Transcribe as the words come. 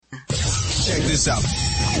Check this out.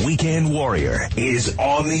 Weekend Warrior is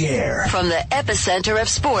on the air. From the epicenter of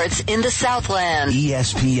sports in the Southland.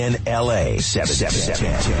 ESPN LA 710.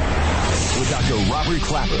 With Dr. Robert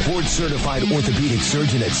Clapper, board-certified orthopedic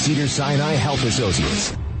surgeon at Cedars-Sinai Health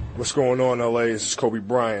Associates. What's going on, LA? This is Kobe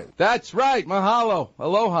Bryant. That's right. Mahalo.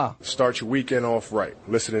 Aloha. Start your weekend off right.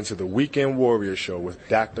 Listening to the Weekend Warrior Show with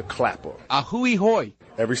Dr. Clapper. Ahui hoi.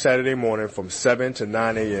 Every Saturday morning from 7 to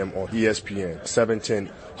 9 a.m. on ESPN,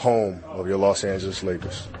 710, home of your Los Angeles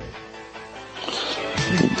Lakers.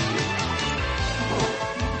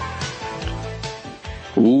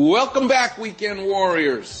 Welcome back, Weekend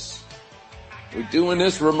Warriors. We're doing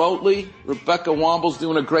this remotely. Rebecca Womble's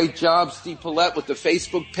doing a great job. Steve Paulette with the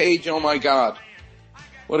Facebook page. Oh, my God.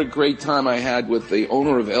 What a great time I had with the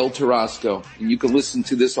owner of El Tarasco. And you can listen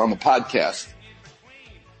to this on the podcast.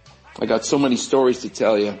 I got so many stories to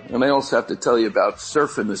tell you. And I also have to tell you about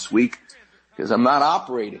surfing this week because I'm not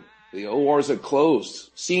operating. The ORs are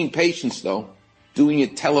closed. Seeing patients, though, doing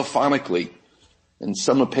it telephonically. And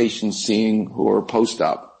some of patients seeing who are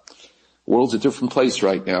post-op. World's a different place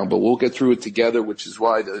right now, but we'll get through it together, which is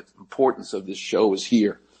why the importance of this show is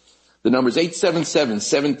here. The number is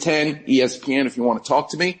 877-710-ESPN if you want to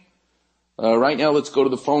talk to me. Right now, let's go to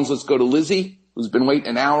the phones. Let's go to Lizzie, who's been waiting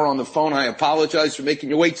an hour on the phone. I apologize for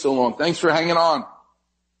making you wait so long. Thanks for hanging on.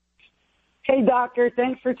 Hey, doctor.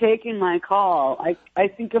 Thanks for taking my call. I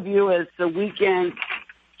think of you as the weekend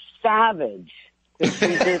savage. You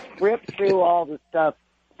just rip through all the stuff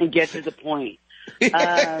and get to the point.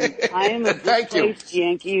 I am a displaced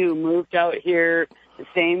Yankee who moved out here the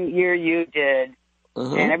same year you did.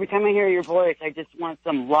 Uh-huh. And every time I hear your voice, I just want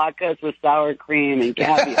some latkes with sour cream and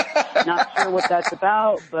caviar. Not sure what that's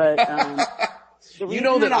about, but you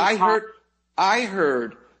know that I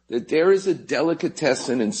heard that there is a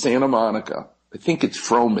delicatessen in Santa Monica. I think it's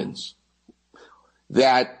Froman's.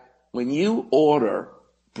 That when you order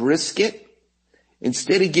brisket,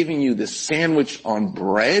 instead of giving you the sandwich on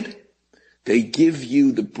bread, they give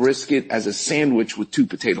you the brisket as a sandwich with 2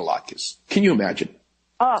 potato latkes. Can you imagine?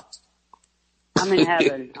 Oh, I'm in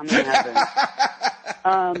heaven.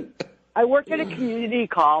 I work at a community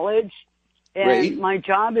college, and Great. My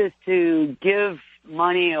job is to give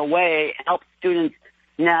money away and help students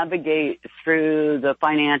navigate through the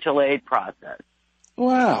financial aid process.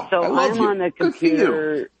 Wow. So I'm on the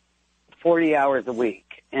computer 40 hours a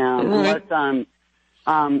week, unless I'm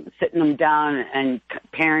sitting them down and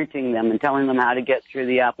parenting them and telling them how to get through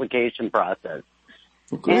the application process.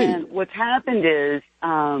 Great. And what's happened is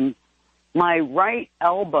my right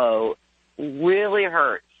elbow really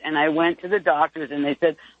hurts. And I went to the doctors and they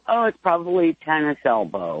said, oh, it's probably tennis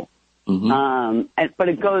elbow. Mm-hmm. But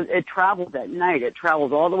it travels at night. It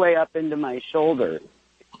travels all the way up into my shoulder.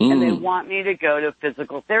 Mm. And they want me to go to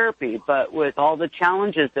physical therapy. But with all the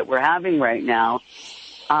challenges that we're having right now,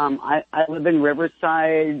 I live in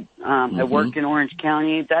Riverside. I work in Orange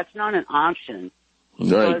County. That's not an option. Right.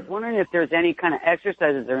 So I was wondering if there's any kind of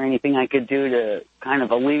exercises or anything I could do to kind of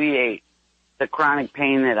alleviate the chronic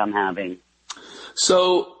pain that I'm having.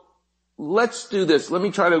 So let's do this. Let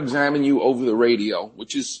me try to examine you over the radio,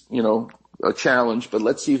 which is, a challenge, but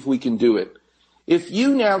let's see if we can do it. If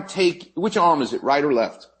you now take, which arm is it, right or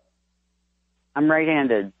left? I'm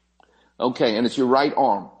right-handed. Okay, and it's your right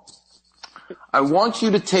arm. I want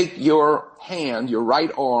you to take your hand, your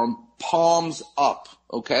right arm, palms up,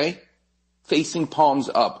 okay? Facing palms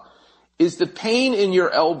up. Is the pain in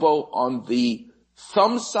your elbow on the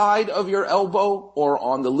thumb side of your elbow or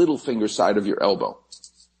on the little finger side of your elbow?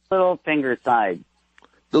 Little finger side.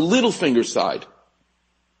 The little finger side.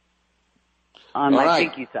 On my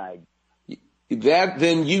pinky side.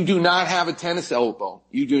 Then you do not have a tennis elbow.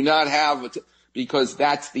 You do not have because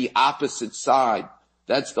that's the opposite side.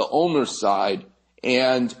 That's the owner's side.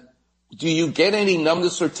 And do you get any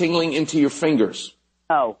numbness or tingling into your fingers?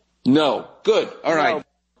 No. No. Good. All right. No.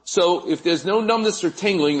 So if there's no numbness or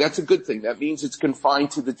tingling, that's a good thing. That means it's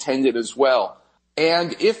confined to the tendon as well.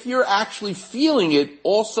 And if you're actually feeling it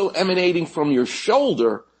also emanating from your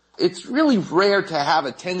shoulder, it's really rare to have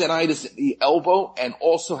a tendonitis in the elbow and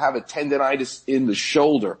also have a tendonitis in the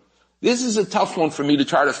shoulder. This is a tough one for me to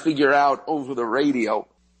try to figure out over the radio.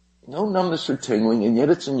 No numbness or tingling, and yet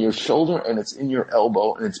it's in your shoulder and it's in your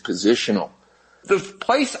elbow and it's positional. The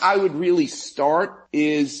place I would really start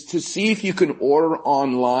is to see if you can order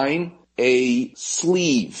online a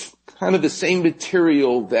sleeve, kind of the same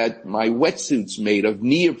material that my wetsuit's made of,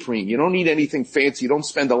 neoprene. You don't need anything fancy. You don't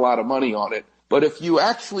spend a lot of money on it. But if you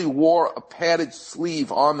actually wore a padded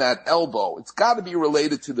sleeve on that elbow, it's got to be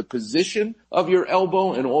related to the position of your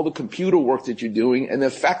elbow and all the computer work that you're doing and the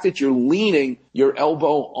fact that you're leaning your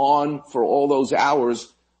elbow on for all those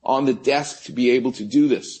hours on the desk to be able to do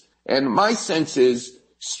this. And my sense is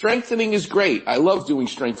strengthening is great. I love doing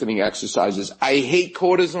strengthening exercises. I hate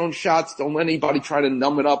cortisone shots. Don't let anybody try to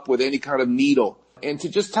numb it up with any kind of needle. And to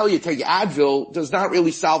just tell you take Advil does not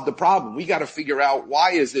really solve the problem. We got to figure out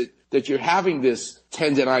why is it that you're having this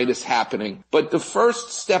tendinitis happening. But the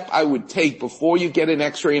first step I would take before you get an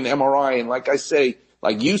X-ray and MRI, and like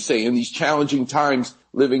you say, in these challenging times,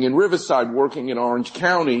 living in Riverside, working in Orange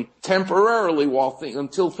County, temporarily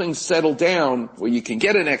until things settle down where you can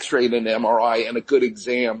get an X-ray and an MRI and a good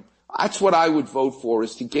exam. That's what I would vote for,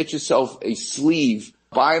 is to get yourself a sleeve,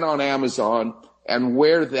 buy it on Amazon, and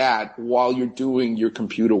wear that while you're doing your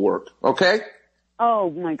computer work. Okay?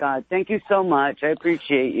 Oh, my God. Thank you so much. I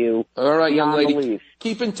appreciate you. All right, young lady. Belief.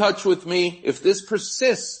 Keep in touch with me. If this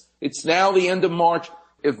persists, it's now the end of March.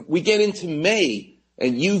 If we get into May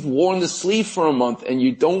and you've worn the sleeve for a month and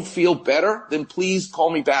you don't feel better, then please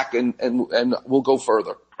call me back and we'll go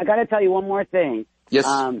further. I got to tell you one more thing. Yes.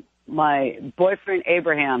 My boyfriend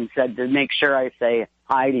Abraham said to make sure I say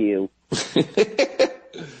hi to you.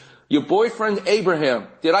 Your boyfriend Abraham.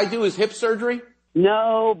 Did I do his hip surgery?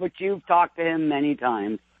 No, but you've talked to him many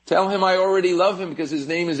times. Tell him I already love him because his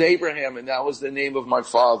name is Abraham and that was the name of my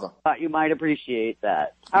father. Thought you might appreciate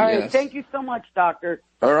that. All right. Yes. Thank you so much, doctor.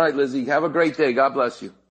 All right, Lizzie. Have a great day. God bless you.